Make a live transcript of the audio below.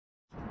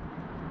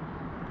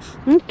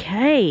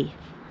Okay.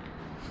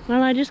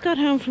 Well, I just got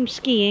home from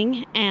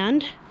skiing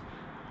and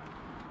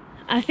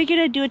I figured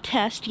I'd do a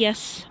test.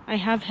 Yes, I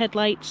have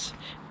headlights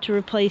to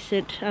replace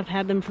it. I've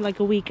had them for like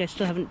a week. I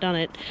still haven't done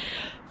it.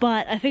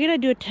 But I figured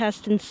I'd do a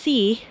test and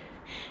see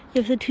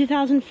if the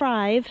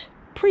 2005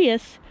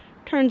 Prius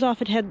turns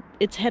off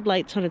its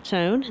headlights on its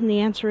own. And the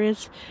answer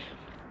is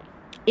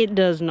it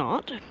does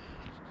not.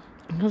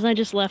 Because I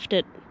just left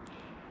it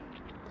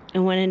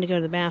and went in to go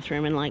to the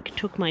bathroom and like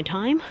took my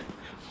time.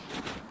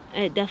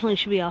 It definitely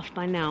should be off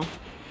by now.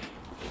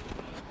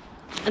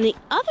 And the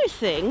other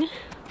thing,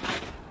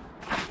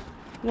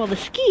 well, the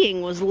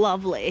skiing was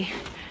lovely,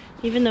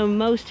 even though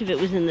most of it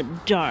was in the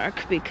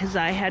dark because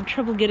I had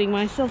trouble getting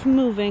myself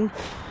moving.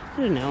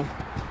 I don't know.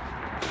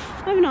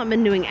 I've not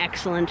been doing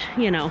excellent,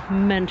 you know,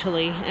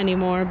 mentally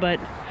anymore, but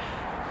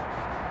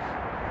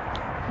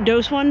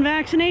dose 1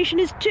 vaccination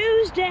is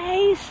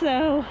Tuesday,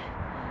 so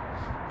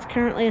it's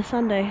currently a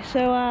Sunday.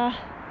 So,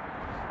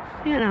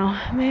 you know,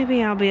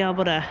 maybe I'll be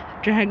able to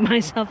drag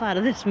myself out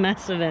of this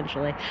mess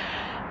eventually.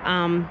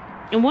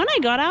 And when I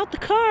got out the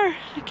car,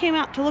 I came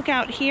out to look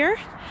out here,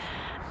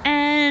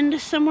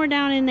 and somewhere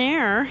down in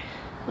there,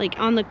 like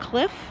on the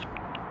cliff,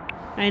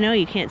 I know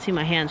you can't see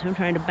my hands, so I'm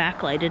trying to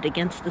backlight it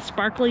against the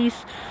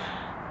sparklies.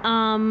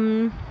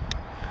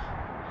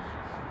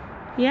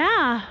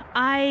 Yeah,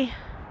 I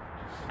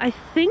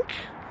think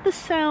the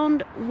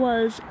sound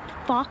was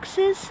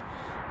foxes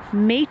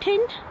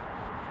mating,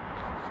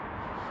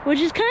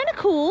 which is kind of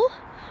cool.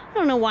 I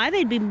don't know why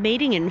they'd be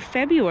mating in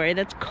February,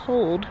 that's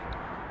cold.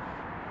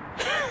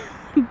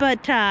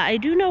 But I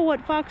do know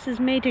what foxes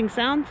mating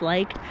sounds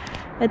like.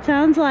 It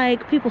sounds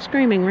like people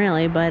screaming,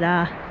 really, but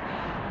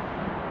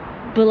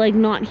like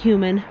not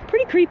human.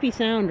 Pretty creepy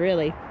sound,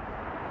 really.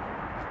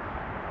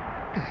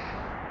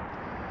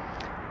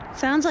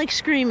 Sounds like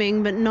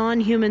screaming, but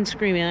non-human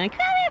screaming, like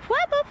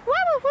whoop, whoop,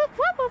 whoop, whoop,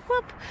 whoop, whoop,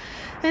 whoop.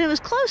 And it was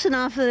close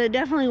enough that it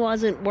definitely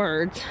wasn't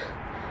words.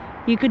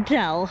 You could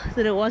tell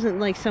that it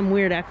wasn't like some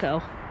weird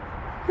echo.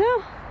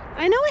 Well,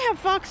 I know we have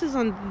foxes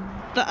on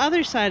the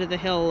other side of the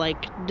hill,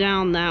 like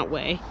down that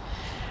way.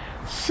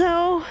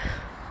 So,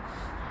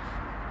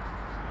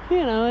 you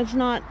know, it's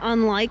not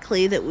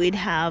unlikely that we'd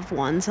have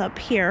ones up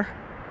here.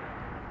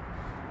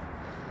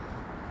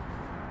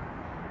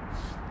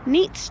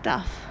 Neat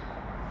stuff.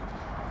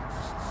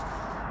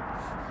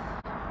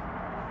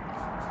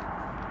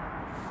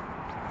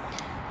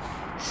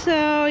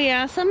 So,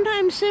 yeah,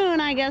 sometime soon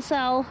I guess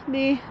I'll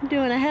be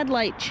doing a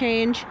headlight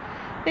change.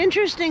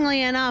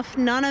 Interestingly enough,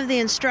 none of the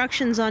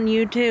instructions on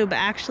YouTube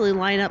actually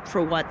line up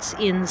for what's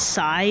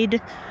inside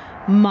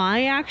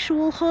my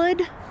actual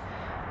hood.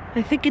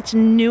 I think it's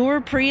newer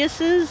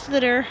Priuses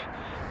that are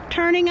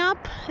turning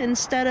up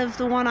instead of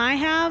the one I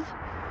have.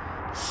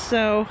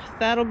 So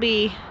that'll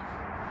be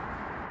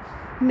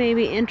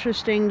maybe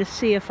interesting to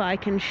see if I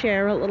can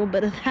share a little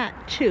bit of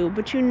that too.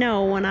 But you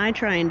know, when I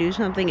try and do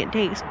something, it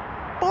takes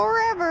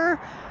forever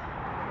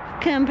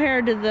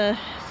compared to the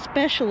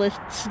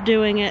specialists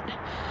doing it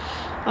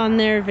on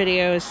their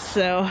videos,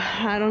 so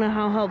I don't know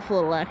how helpful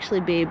it'll actually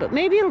be, but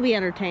maybe it'll be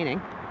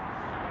entertaining.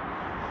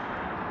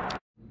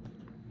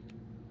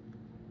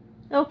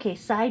 Okay,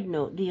 side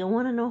note, do you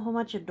want to know how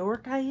much a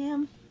dork I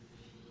am?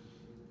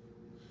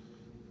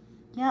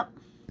 Yep,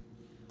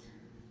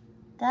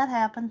 that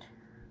happened.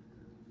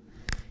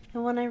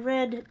 And when I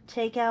read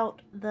take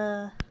out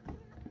the,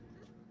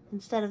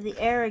 instead of the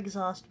air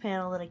exhaust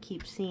panel that I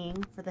keep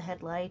seeing for the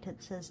headlight,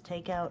 it says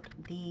take out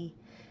the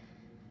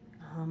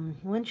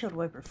windshield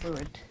wiper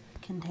fluid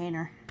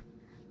container.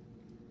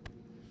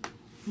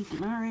 You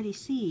can already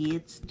see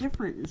it's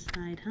different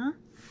inside, huh?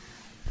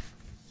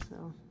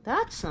 So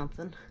that's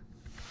something.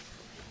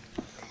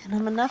 And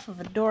I'm enough of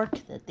a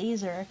dork that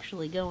these are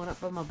actually going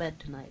up on my bed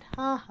tonight.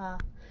 Ha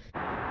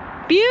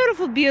ha.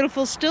 Beautiful,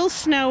 beautiful, still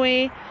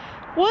snowy.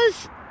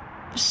 Was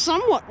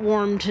somewhat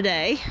warm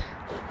today,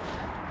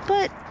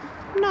 but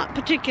not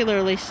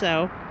particularly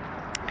so.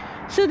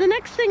 So the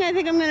next thing I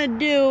think I'm going to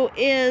do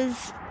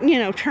is, you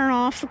know, turn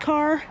off the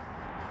car,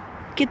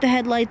 get the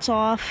headlights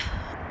off,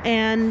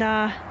 and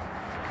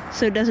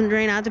so it doesn't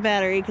drain out the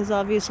battery, because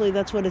obviously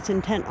that's what it's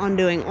intent on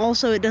doing.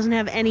 Also, it doesn't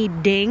have any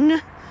ding,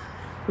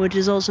 which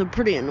is also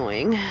pretty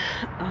annoying.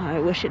 I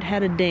wish it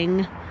had a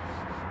ding.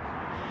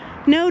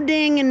 No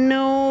ding and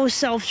no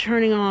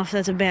self-turning off.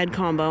 That's a bad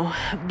combo.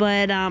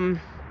 But,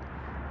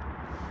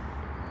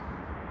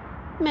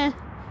 meh.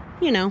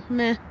 You know,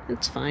 meh.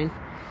 It's fine.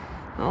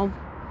 I'll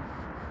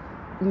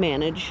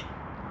manage.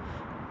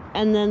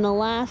 And then the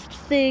last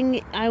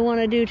thing I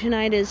want to do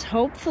tonight is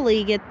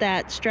hopefully get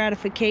that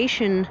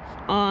stratification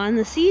on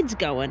the seeds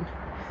going.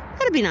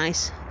 That'd be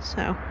nice.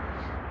 So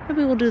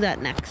maybe we'll do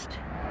that next.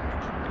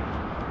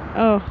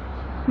 Oh,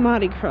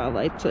 Mardi Gras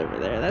lights over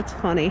there. That's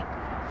funny.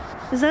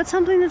 Is that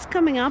something that's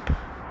coming up?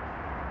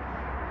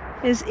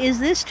 Is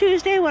this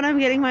Tuesday when I'm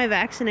getting my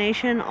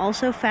vaccination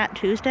also Fat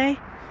Tuesday?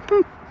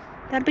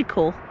 That'd be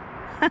cool.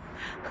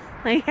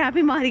 Like,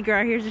 happy Mardi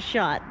Gras, here's a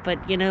shot.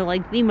 But, you know,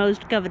 like the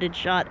most coveted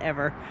shot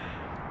ever.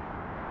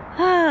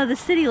 Ah, the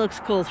city looks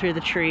cool through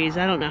the trees.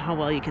 I don't know how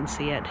well you can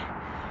see it.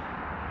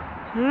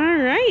 All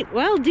right,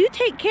 well, do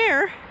take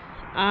care.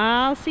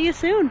 I'll see you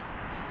soon.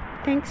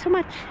 Thanks so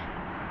much.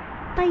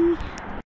 Bye.